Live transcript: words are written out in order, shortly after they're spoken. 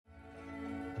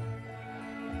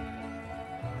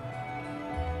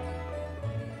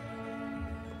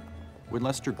When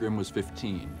Lester Grimm was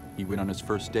 15, he went on his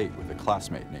first date with a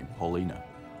classmate named Paulina.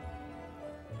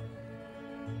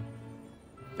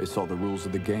 They saw The Rules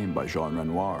of the Game by Jean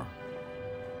Renoir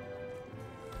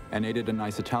and ate at a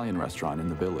nice Italian restaurant in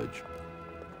the village.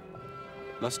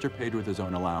 Lester paid with his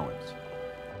own allowance.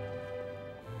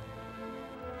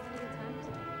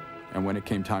 And when it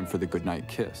came time for the goodnight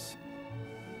kiss,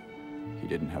 he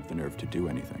didn't have the nerve to do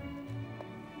anything.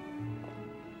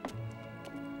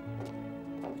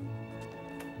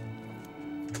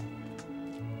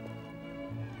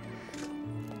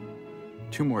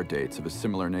 Two more dates of a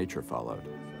similar nature followed.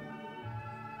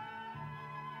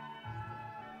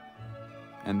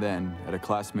 And then, at a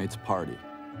classmate's party,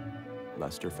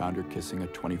 Lester found her kissing a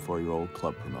 24-year-old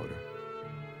club promoter.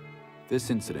 This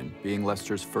incident, being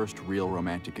Lester's first real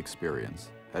romantic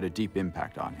experience, had a deep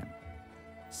impact on him.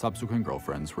 Subsequent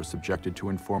girlfriends were subjected to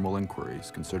informal inquiries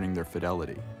concerning their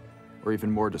fidelity, or even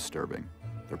more disturbing,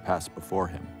 their past before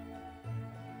him,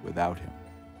 without him.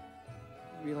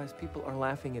 I realize people are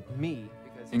laughing at me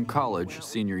because... In college,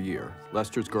 senior year,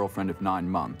 Lester's girlfriend of 9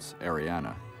 months,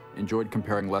 Ariana, enjoyed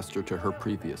comparing Lester to her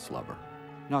previous lover.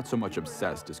 Not so much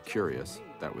obsessed as curious,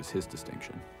 that was his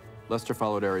distinction. Lester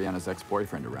followed Ariana's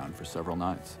ex-boyfriend around for several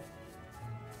nights.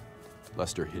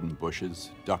 Lester hid in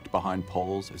bushes, ducked behind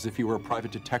poles, as if he were a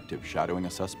private detective shadowing a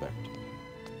suspect.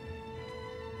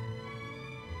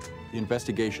 The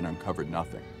investigation uncovered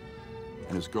nothing,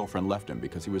 and his girlfriend left him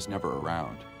because he was never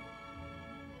around.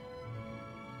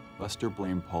 Lester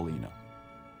blamed Paulina.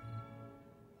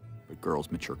 But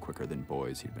girls mature quicker than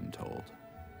boys, he'd been told.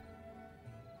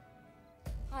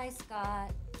 Hi,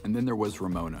 Scott. And then there was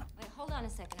Ramona. Wait, hold on a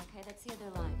second, okay? That's the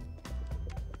other line.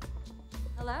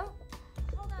 Hello?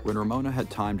 Hold on. When Ramona had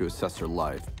time to assess her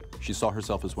life, she saw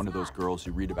herself as one of those girls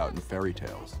you read about in fairy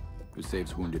tales, who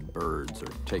saves wounded birds or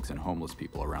takes in homeless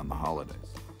people around the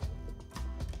holidays.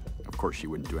 Of course, she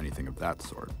wouldn't do anything of that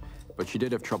sort, but she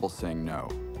did have trouble saying no.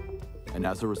 And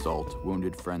as a result,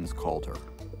 wounded friends called her,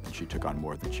 and she took on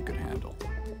more than she could handle.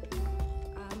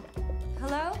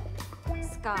 Hello?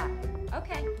 Scott.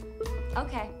 Okay.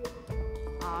 Okay.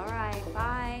 All right,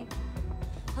 bye.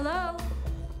 Hello?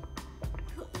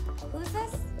 Who's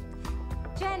this?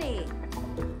 Jenny.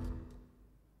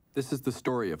 This is the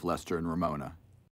story of Lester and Ramona,